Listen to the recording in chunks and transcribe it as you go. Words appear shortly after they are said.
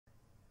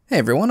Hey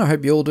everyone, I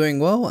hope you're all doing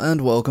well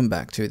and welcome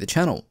back to the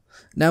channel.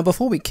 Now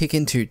before we kick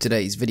into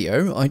today's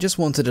video, I just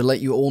wanted to let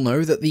you all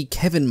know that the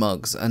Kevin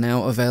mugs are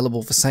now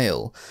available for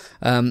sale.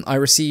 I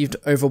received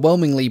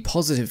overwhelmingly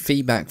positive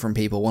feedback from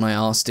people when I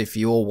asked if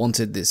you all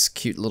wanted this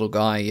cute little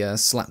guy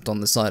slapped on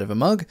the side of a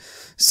mug,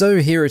 so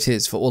here it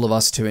is for all of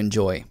us to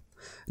enjoy.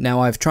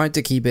 Now I've tried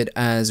to keep it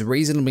as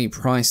reasonably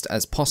priced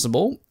as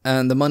possible,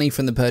 and the money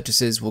from the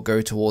purchases will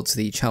go towards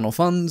the channel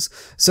funds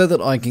so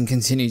that I can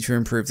continue to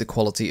improve the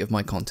quality of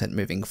my content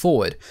moving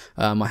forward.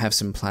 I have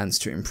some plans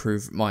to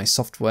improve my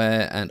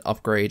software and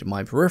upgrade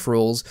my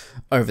peripherals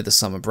over the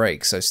summer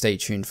break, so stay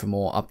tuned for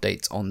more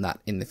updates on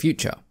that in the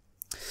future.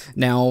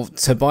 Now,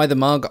 to buy the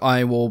mug,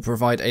 I will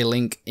provide a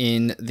link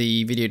in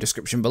the video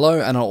description below,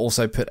 and I'll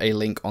also put a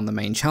link on the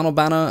main channel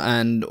banner,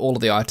 and all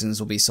of the items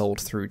will be sold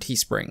through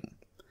Teespring.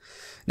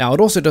 Now,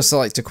 I'd also just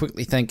like to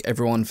quickly thank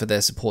everyone for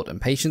their support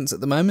and patience at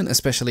the moment,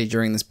 especially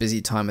during this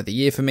busy time of the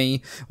year for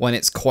me, when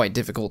it's quite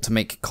difficult to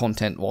make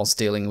content whilst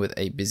dealing with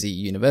a busy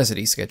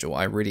university schedule.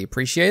 I really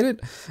appreciate it,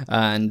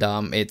 and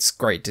it's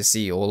great to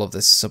see all of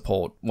this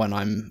support when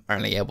I'm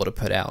only able to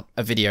put out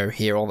a video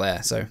here or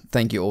there, so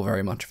thank you all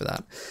very much for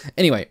that.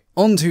 Anyway,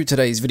 on to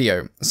today's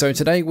video. So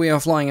today we are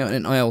flying out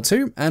in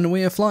IL-2, and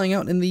we are flying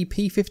out in the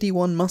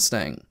P51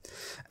 Mustang.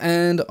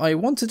 And I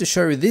wanted to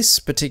show this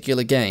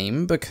particular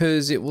game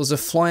because it was a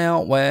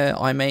flyout where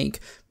I make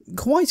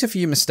quite a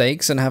few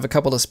mistakes and have a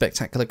couple of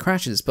spectacular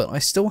crashes, but I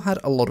still had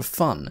a lot of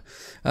fun.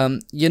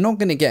 You're not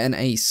going to get an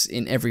ace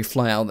in every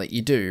flyout that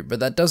you do, but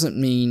that doesn't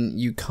mean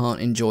you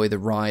can't enjoy the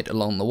ride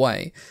along the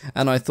way.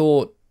 And I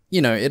thought,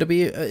 you know, it'll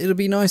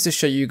be nice to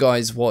show you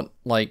guys what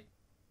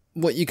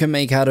you can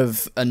make out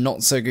of a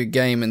not so good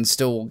game and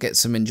still get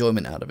some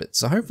enjoyment out of it.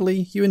 So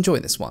hopefully you enjoy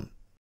this one.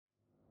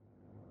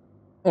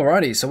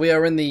 Alrighty, so we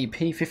are in the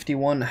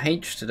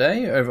P51H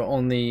today, over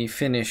on the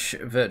Finnish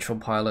Virtual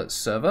Pilot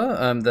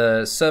server.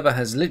 The server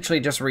has literally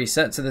just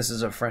reset, so this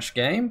is a fresh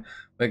game.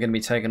 We're going to be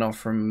taking off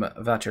from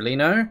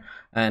Vatulino,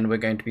 and we're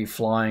going to be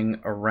flying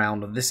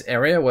around this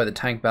area where the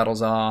tank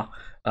battles are,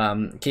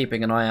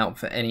 keeping an eye out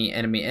for any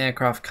enemy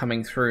aircraft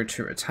coming through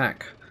to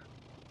attack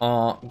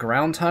our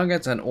ground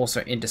targets and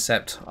also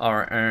intercept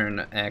our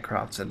own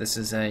aircraft. So this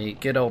is a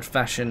good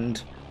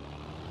old-fashioned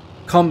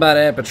combat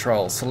air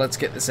patrol, so let's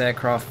get this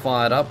aircraft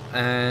fired up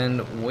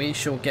and we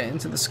shall get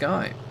into the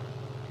sky.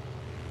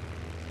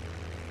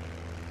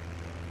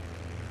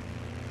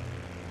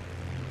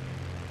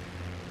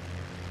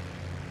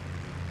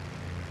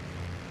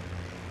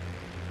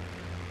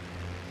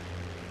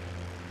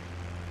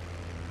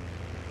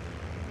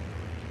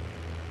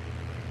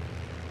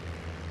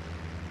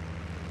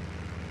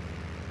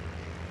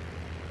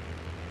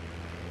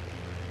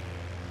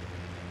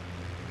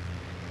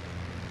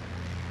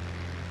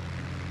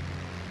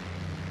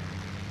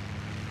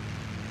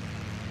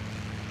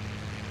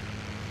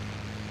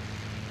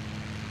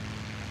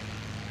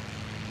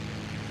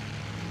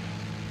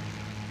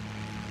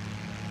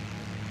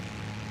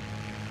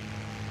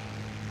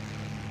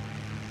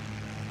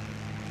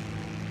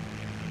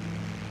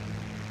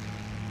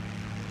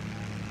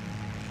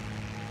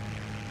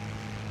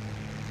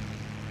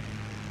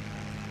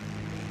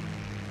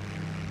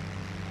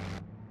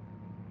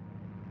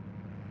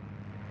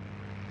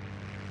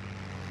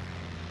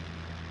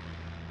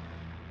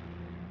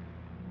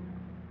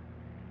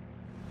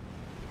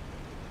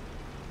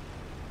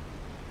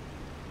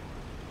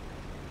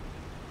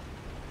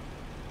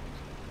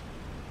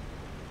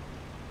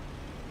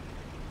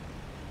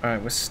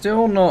 Alright, we're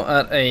still not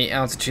at a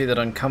altitude that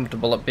I'm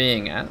comfortable at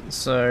being at,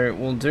 so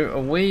we'll do a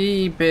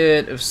wee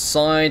bit of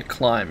side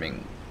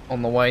climbing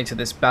on the way to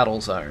this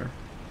battle zone.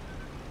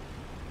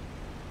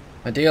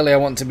 Ideally I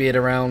want to be at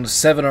around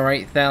 7,000 or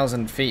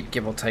 8,000 feet,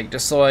 give or take,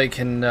 just so I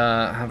can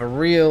have a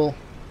real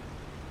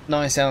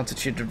nice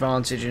altitude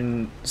advantage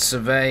and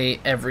survey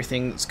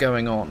everything that's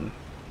going on.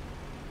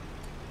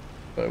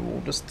 So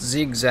we'll just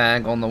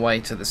zigzag on the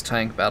way to this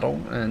tank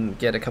battle and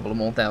get a couple of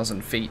more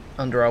thousand feet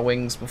under our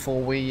wings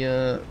before we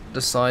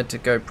decide to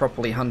go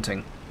properly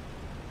hunting.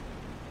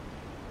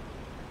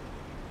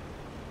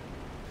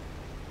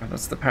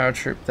 That's the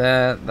paratroop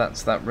there,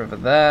 that's that river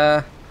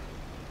there.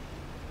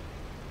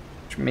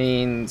 Which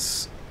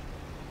means...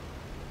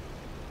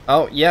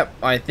 oh, yep,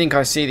 I think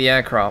I see the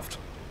aircraft.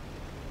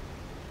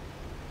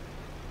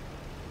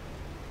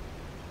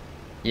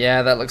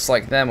 Yeah, that looks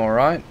like them,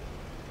 alright.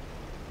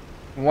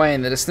 Way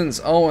in the distance.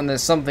 Oh, and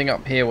there's something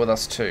up here with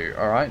us too.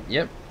 Alright,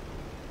 yep.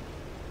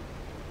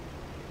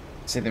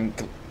 See them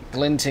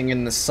glinting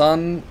in the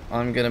sun.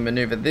 I'm going to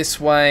maneuver this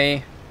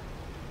way.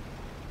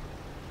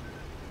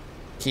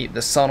 Keep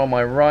the sun on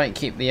my right,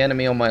 keep the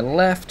enemy on my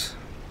left.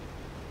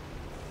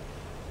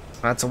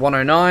 That's a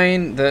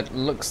 109 that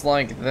looks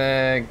like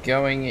they're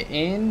going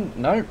in.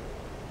 Nope.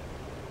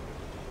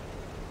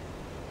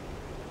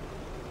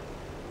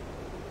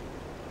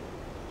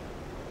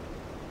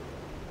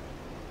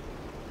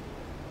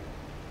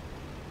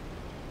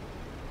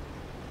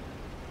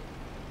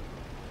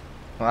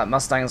 Well, that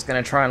Mustang's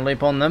going to try and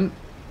loop on them.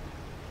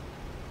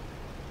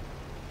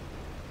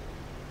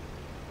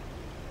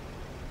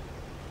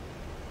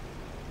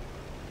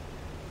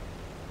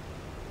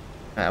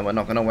 We're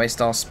not going to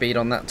waste our speed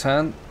on that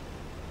turn.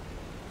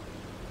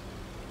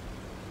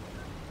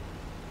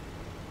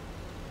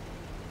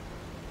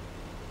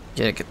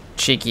 Get a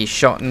cheeky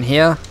shot in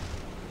here.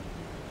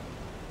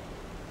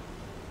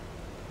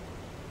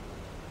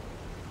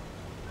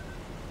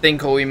 I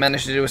think all we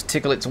managed to do was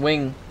tickle its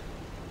wing.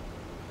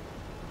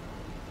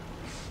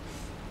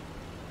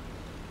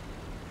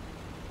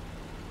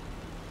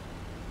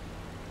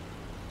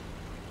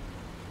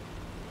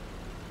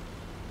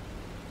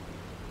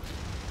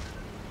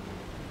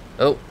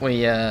 Oh, we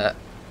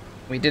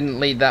didn't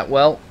lead that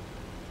well.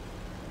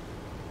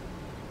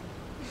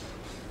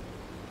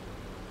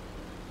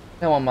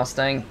 Come on,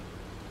 Mustang.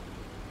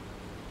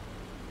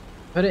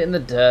 Put it in the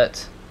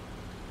dirt.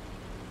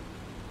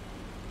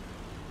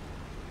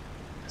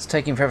 It's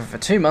taking forever for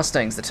two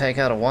Mustangs to take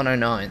out a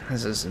 109.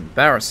 This is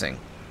embarrassing.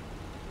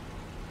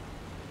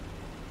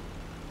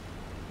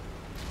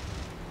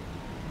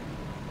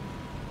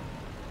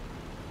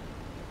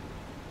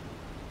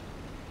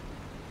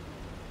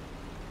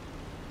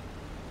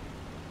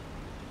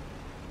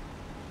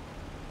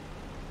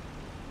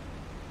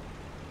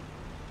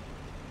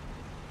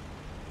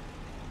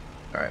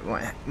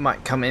 Alright,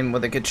 might come in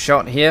with a good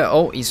shot here.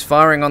 Oh, he's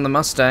firing on the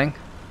Mustang.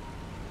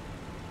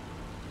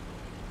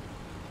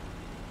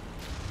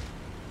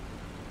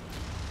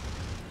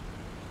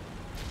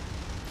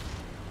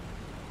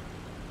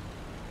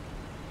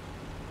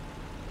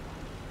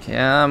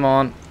 Come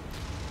on.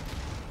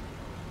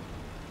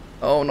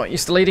 Oh, not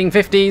used to leading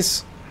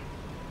 50s.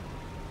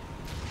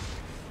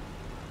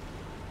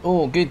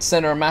 Oh, good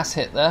center of mass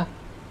hit there.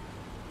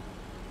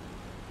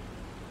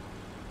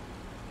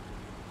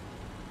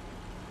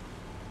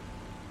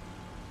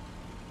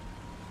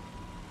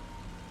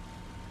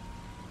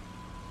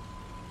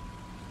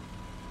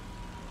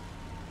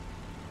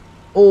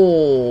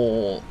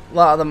 Oh, that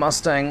other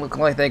Mustang looked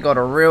like they got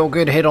a real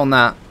good hit on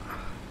that.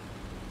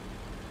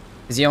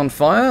 Is he on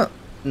fire?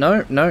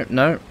 No, no,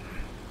 no.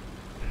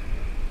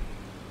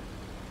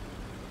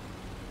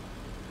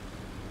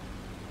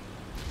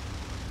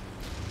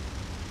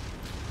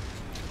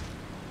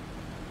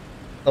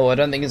 Oh, I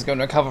don't think he's going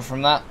to recover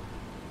from that.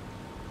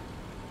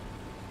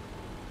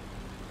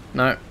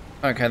 No.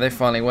 Okay, they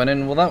finally went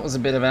in. Well, that was a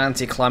bit of an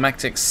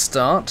anticlimactic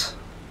start.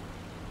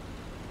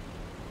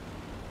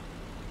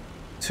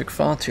 Took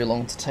far too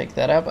long to take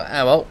that out, but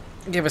oh well.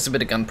 Give us a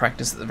bit of gun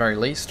practice at the very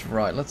least.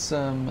 Right, let's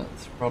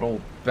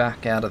throttle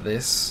back out of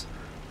this,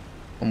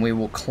 and we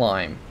will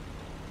climb.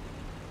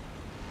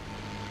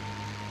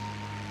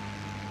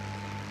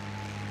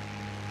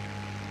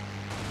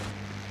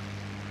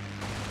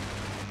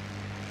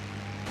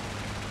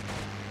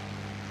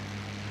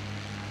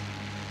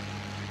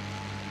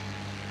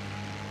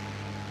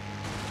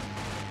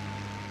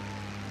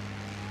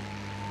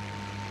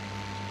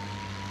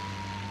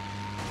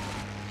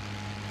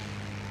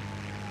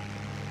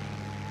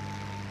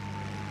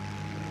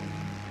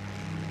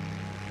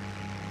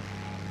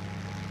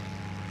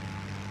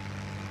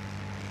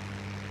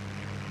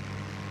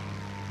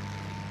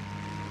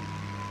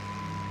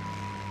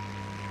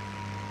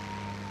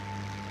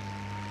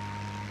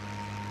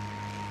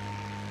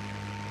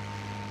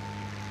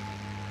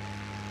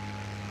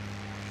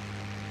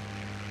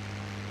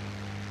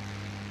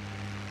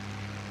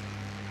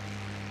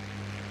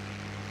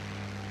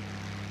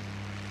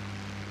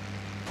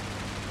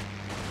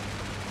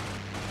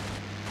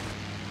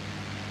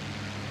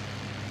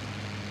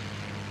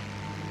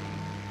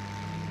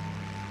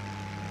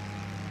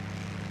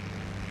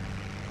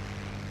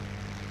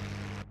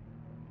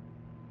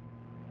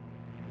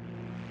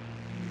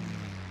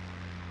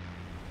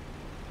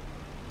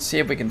 See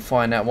if we can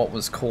find out what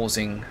was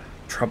causing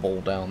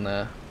trouble down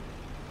there.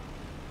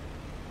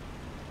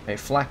 Okay,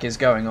 flak is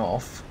going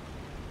off.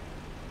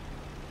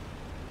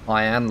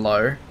 High and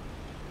low.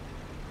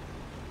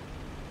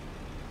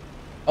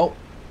 Oh,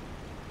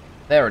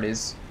 there it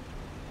is.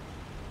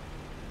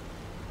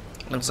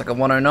 Looks like a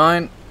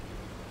 109.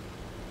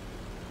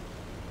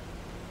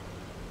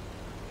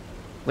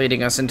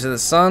 Leading us into the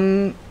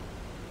sun.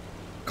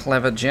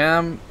 Clever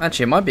jam.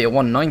 Actually, it might be a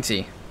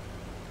 190.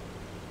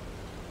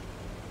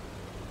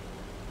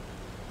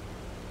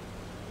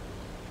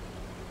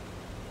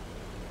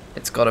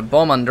 It's got a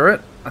bomb under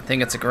it. I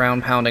think it's a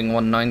ground pounding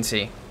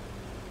 190.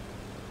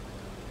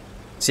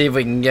 See if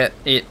we can get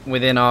it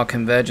within our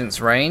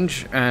convergence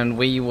range, and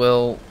we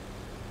will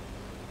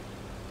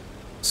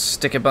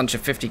stick a bunch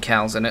of 50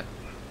 cals in it.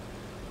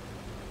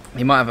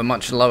 He might have a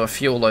much lower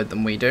fuel load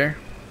than we do.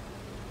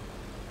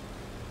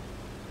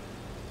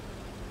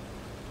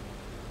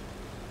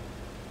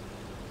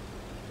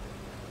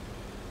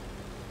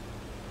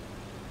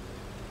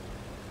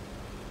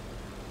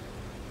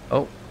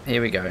 Oh,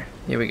 here we go.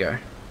 Here we go.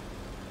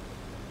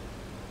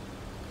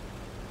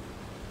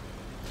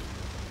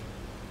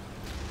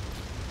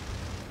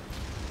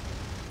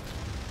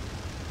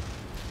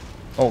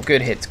 Oh,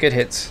 good hits, good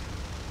hits.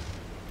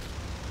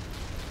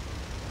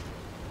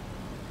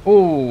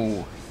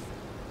 Ooh.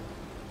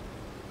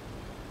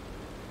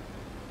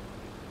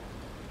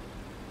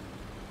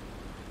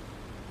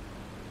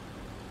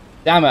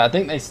 Damn it, I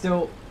think they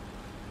still...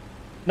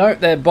 Nope,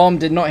 their bomb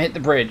did not hit the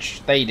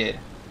bridge. They did.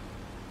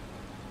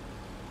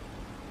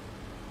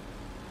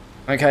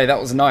 Okay, that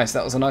was nice.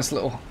 That was a nice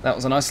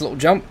little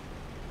jump.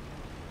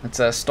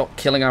 Let's stop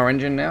killing our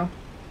engine now.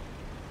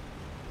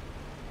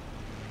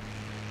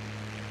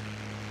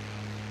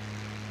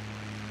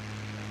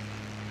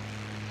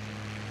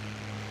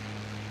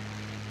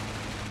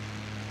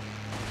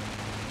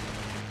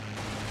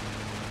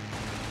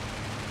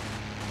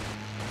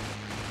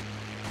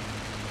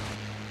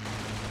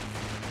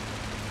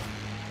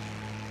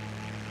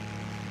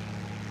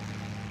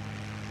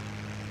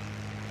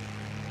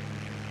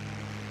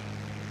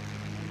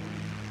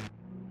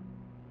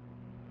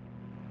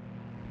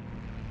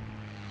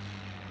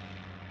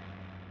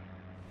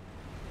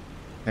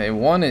 Okay,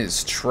 one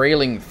is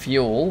trailing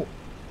fuel.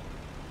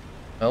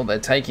 Well, they're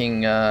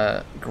taking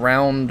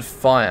ground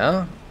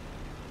fire.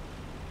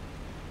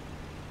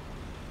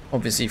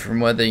 Obviously from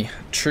where the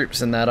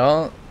troops and that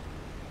are.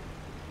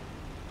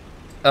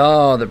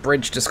 Oh, the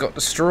bridge just got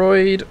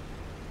destroyed.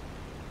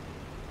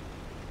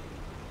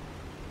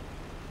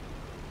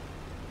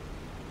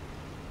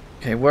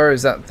 Okay, where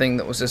is that thing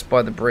that was just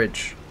by the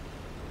bridge?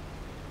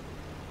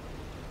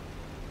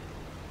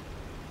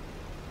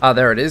 Ah,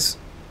 there it is.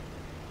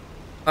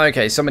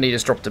 Okay, somebody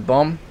just dropped a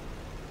bomb.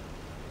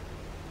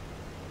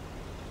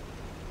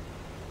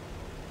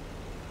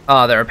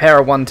 Ah, they're a pair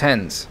of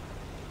 110s.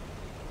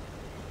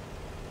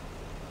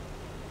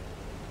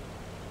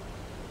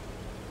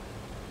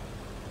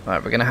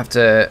 Alright, we're gonna have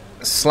to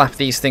slap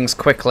these things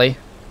quickly.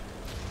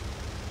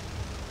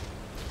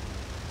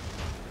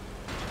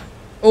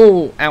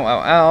 Oh, ow, ow,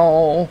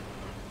 ow.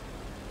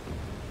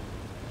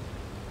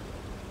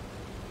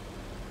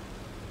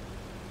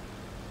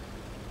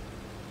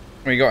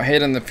 We got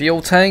hit in the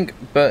fuel tank,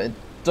 but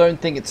don't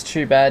think it's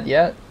too bad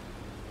yet.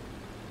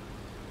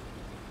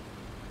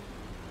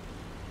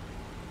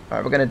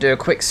 Alright, we're going to do a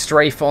quick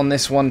strafe on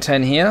this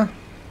 110 here.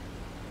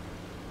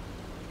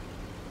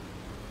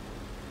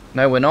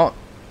 No, we're not.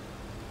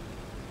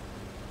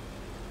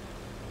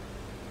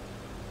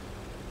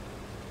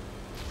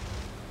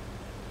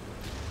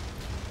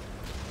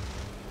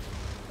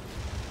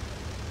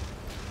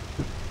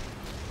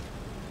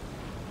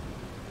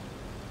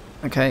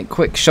 Okay,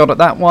 quick shot at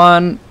that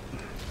one.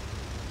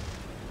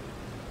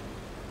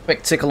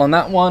 Quick tickle on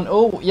that one.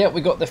 Oh, yeah,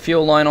 we got the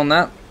fuel line on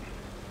that.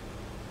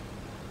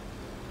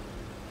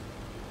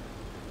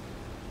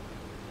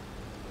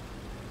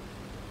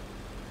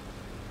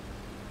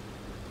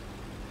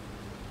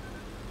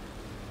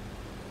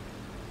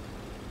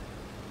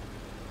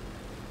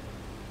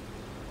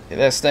 Okay,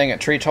 they're staying at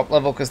treetop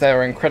level because they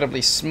were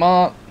incredibly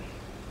smart.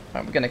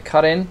 Right, we're going to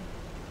cut in.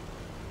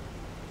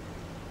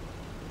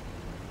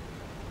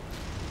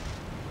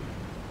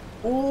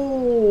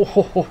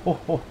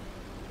 Oh,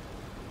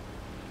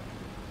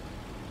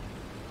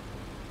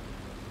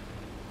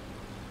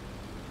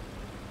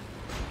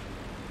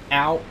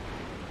 ow!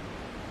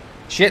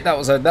 Shit, that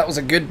was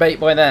a good bait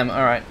by them.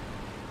 All right,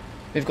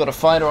 we've got a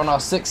fighter on our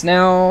 6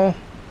 now.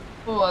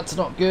 Oh, that's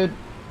not good.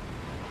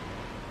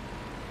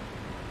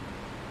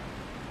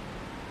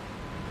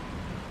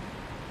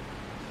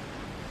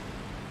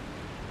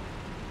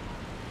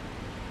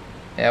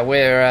 Yeah,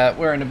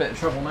 we're in a bit of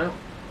trouble now.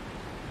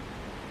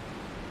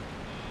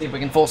 See if we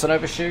can force an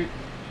overshoot.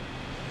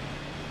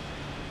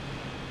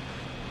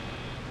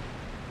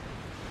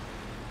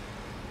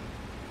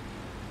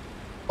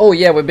 Oh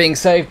yeah, we're being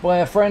saved by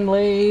a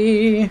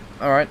friendly.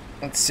 Alright,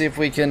 let's see if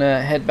we can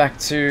head back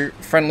to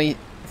friendly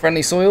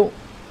soil.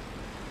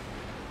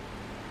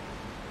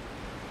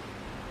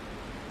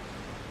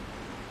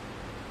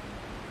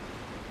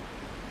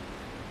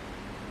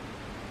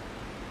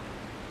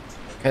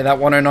 Okay, that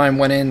 109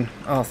 went in.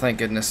 Oh, thank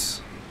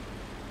goodness.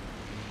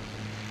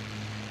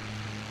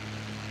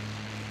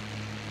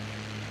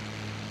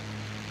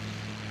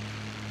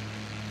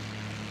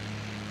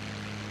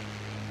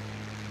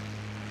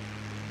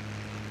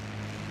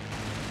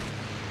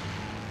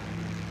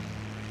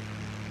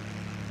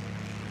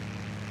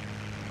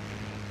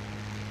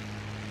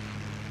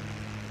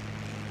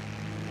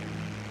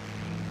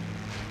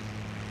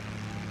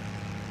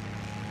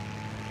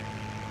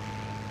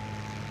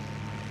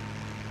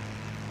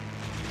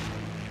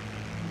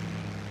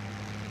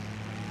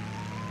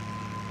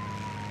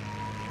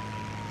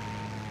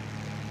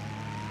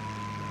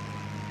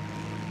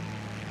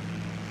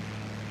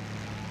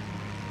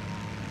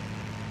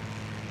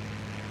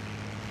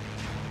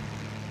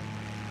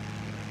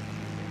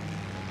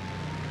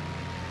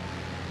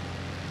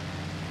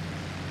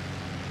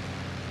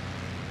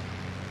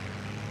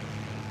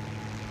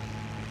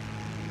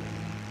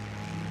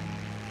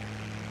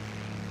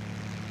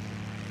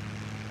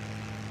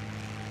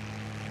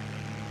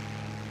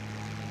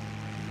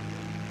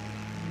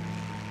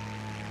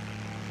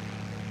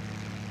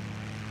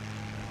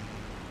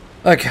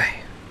 Okay.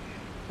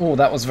 Oh,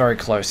 that was very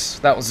close.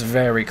 That was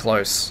very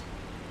close.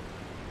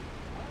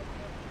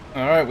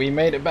 Alright, we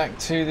made it back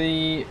to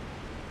the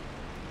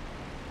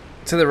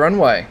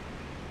runway.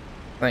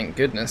 Thank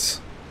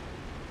goodness.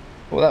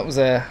 Well, that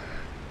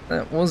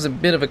That was a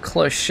bit of a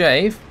close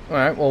shave.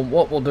 Alright, well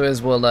what we'll do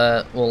is we'll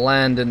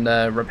land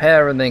and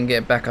repair and then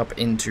get back up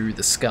into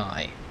the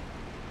sky.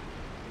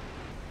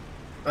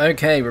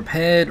 Okay,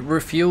 repaired,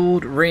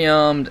 refueled,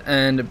 rearmed,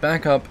 and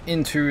back up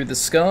into the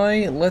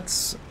sky.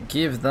 Let's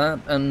give that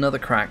another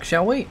crack,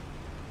 shall we?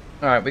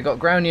 Alright, we got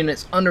ground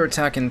units under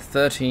attack in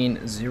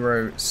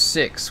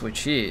 1306,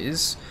 which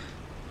is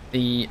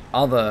the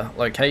other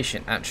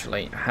location,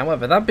 actually.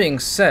 However, that being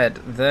said,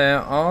 there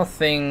are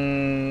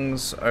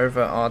things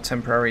over our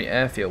temporary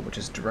airfield, which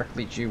is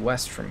directly due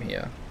west from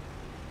here.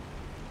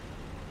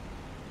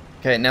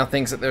 Okay, it now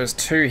thinks that there's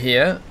two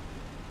here.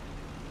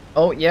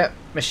 Oh, yeah,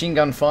 machine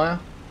gun fire.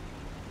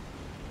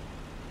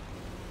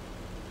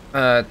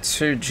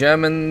 Two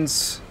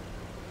Germans.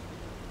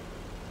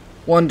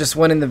 One just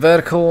went in the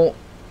vertical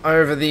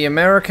over the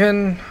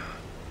American.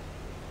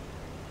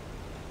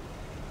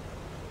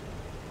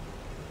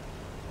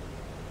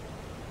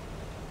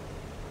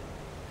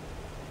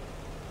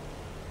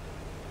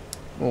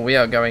 Well, we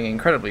are going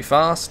incredibly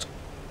fast.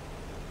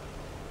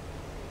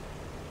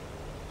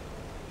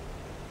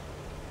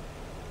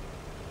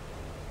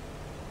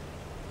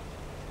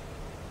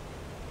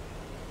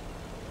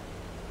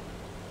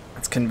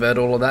 Let's convert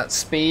all of that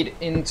speed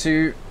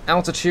into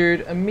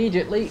altitude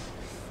immediately.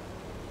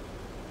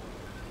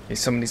 Okay,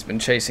 somebody's been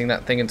chasing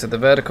that thing into the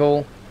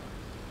vertical.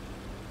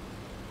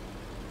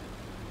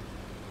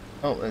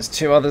 Oh, there's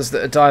two others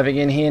that are diving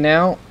in here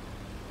now.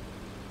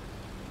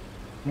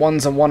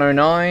 One's a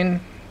 109.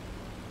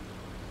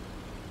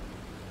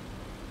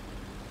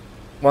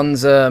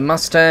 One's a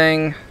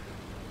Mustang.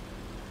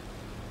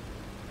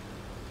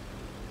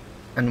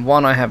 And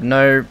one I have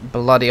no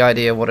bloody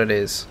idea what it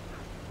is.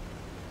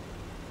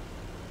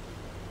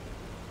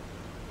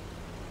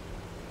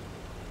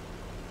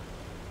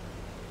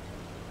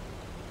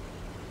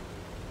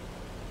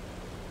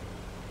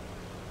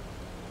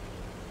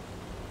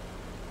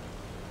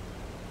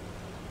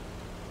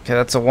 Okay,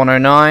 that's a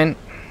 109.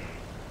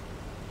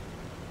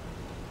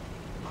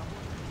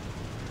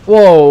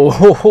 Whoa!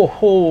 Ho, ho,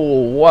 ho.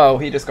 Whoa,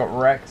 he just got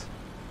wrecked.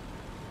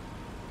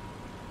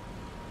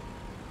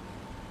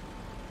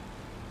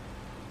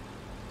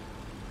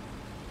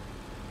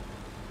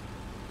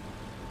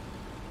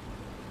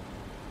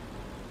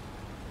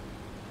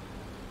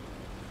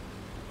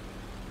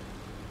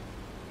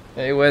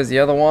 Okay, where's the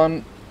other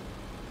one?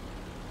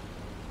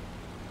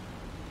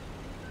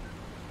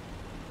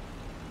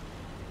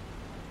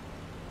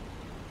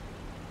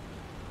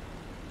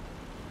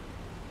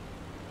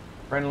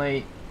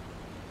 Friendly.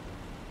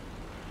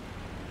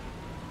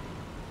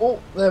 Oh,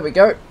 there we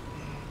go.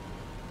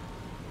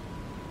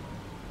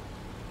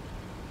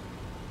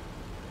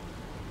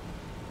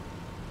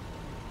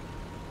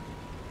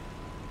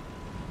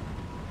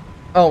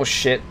 Oh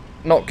shit.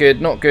 Not good,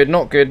 not good,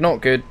 not good,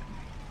 not good.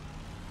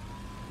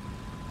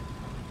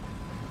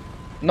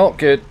 Not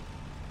good.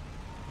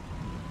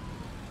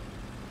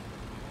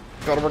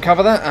 Gotta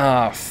recover that.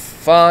 Ah,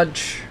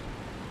 fudge.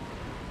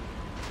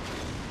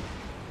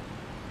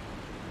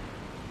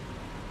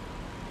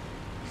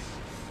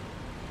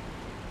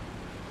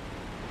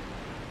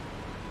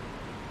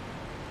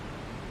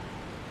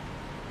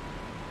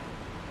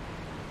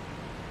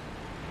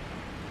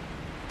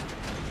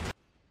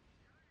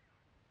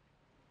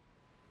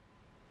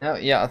 Oh,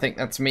 yeah, I think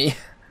that's me.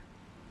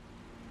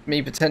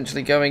 Me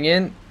potentially going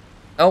in.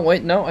 Oh,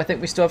 wait, no, I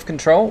think we still have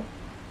control.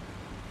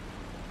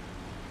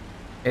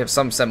 We have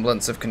some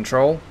semblance of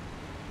control.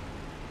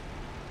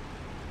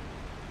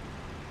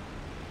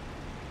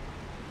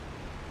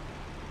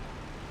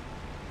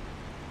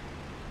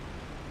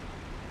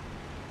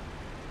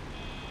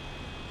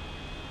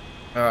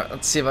 Alright,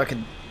 let's see if I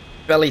can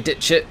belly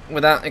ditch it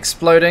without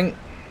exploding.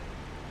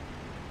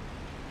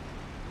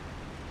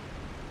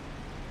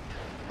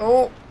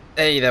 Oh!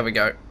 Hey, there we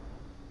go.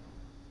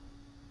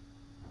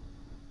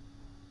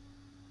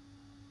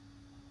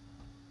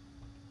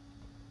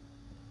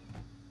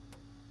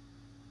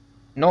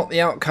 Not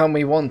the outcome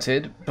we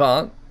wanted,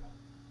 but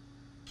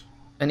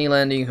any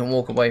landing you can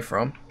walk away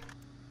from.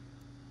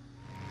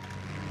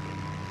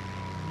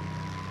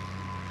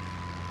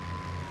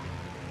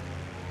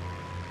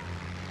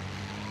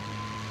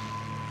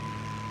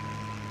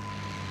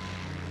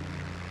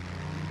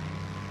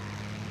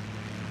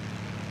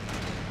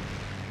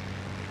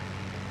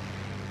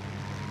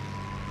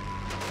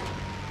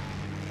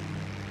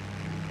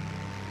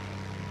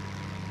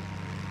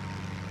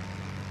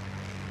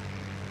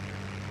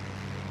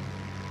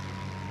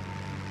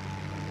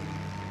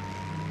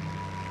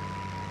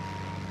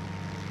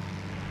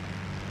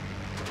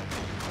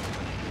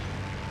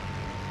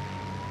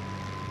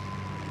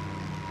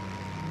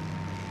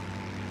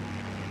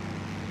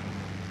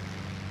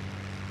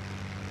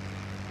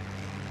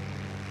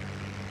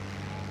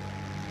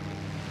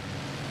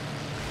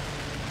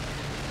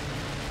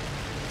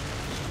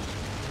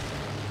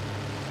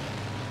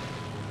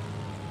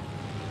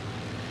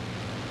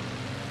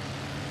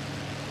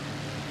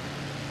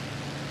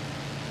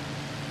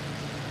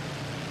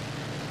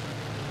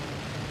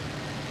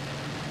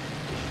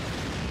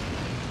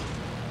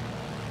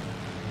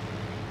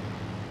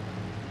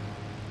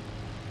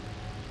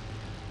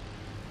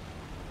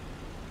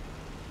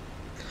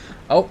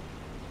 Oh!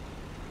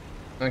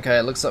 Okay,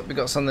 it looks like we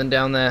got something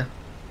down there.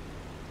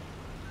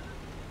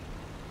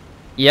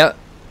 Yep.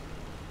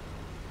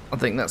 I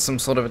think that's some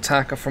sort of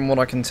attacker from what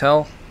I can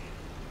tell.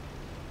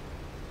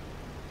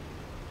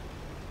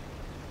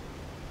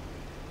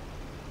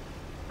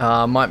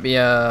 Might be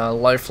a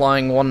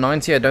low-flying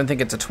 190. I don't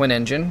think it's a twin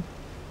engine.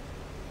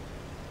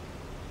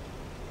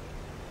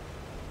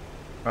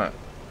 Right.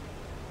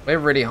 We're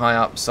really high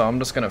up, so I'm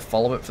just going to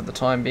follow it for the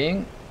time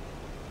being.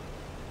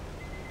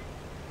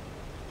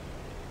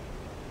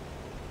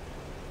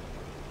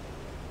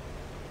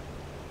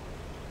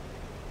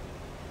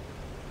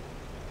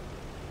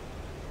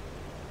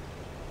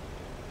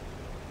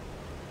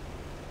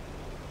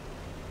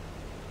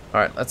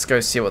 Alright, let's go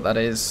see what that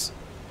is.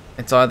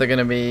 It's either going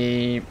to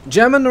be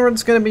German or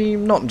it's going to be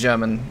not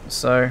German.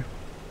 So,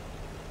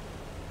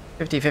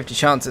 50-50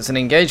 chance it's an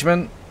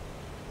engagement.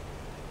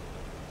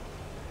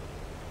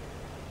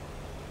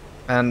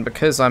 And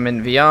because I'm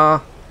in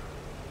VR,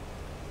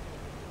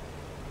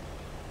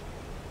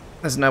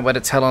 there's nowhere to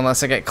tell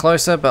unless I get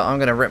closer, but I'm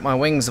going to rip my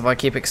wings if I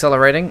keep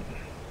accelerating.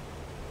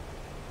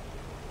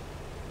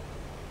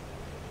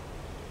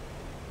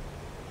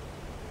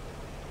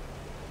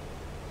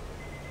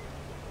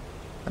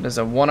 That is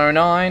a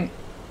 109.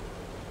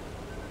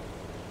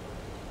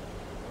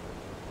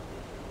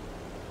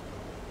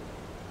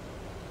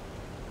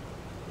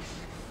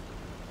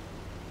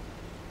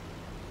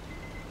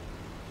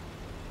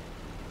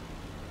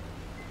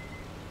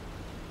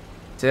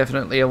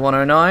 Definitely a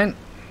 109.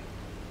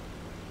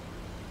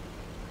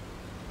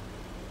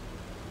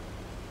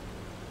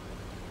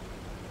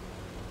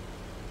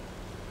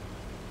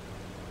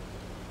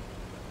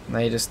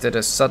 They just did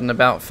a sudden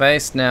about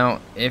face. Now,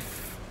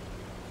 if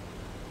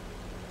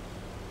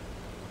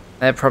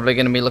they're probably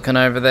going to be looking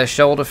over their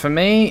shoulder for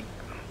me.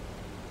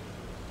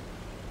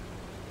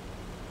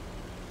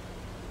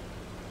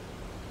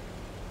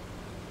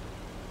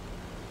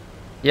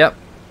 Yep.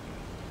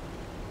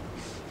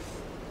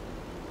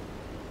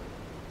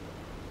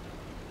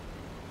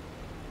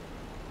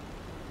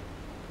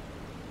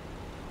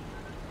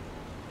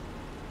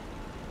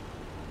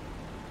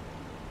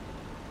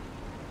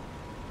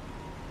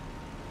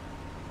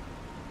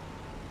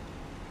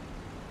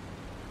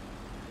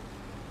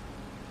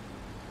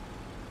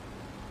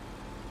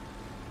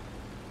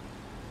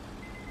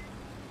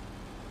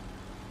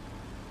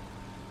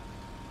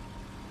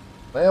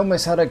 They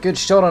almost had a good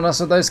shot on us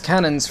with those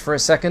cannons for a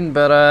second,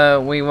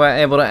 but we were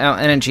able to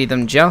out-energy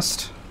them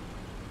just.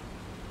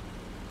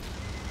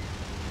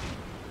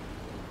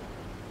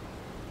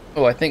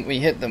 Oh, I think we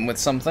hit them with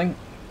something.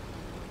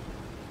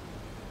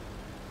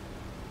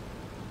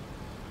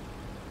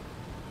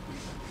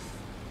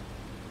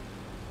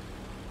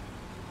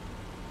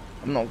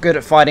 I'm not good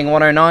at fighting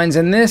 109s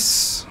in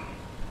this.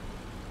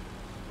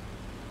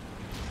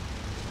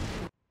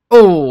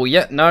 Oh,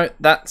 yeah, no,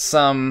 that's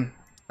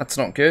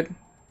not good.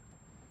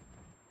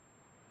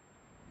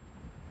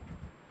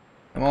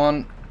 Come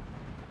on.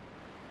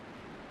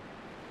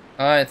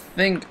 I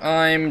think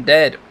I'm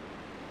dead.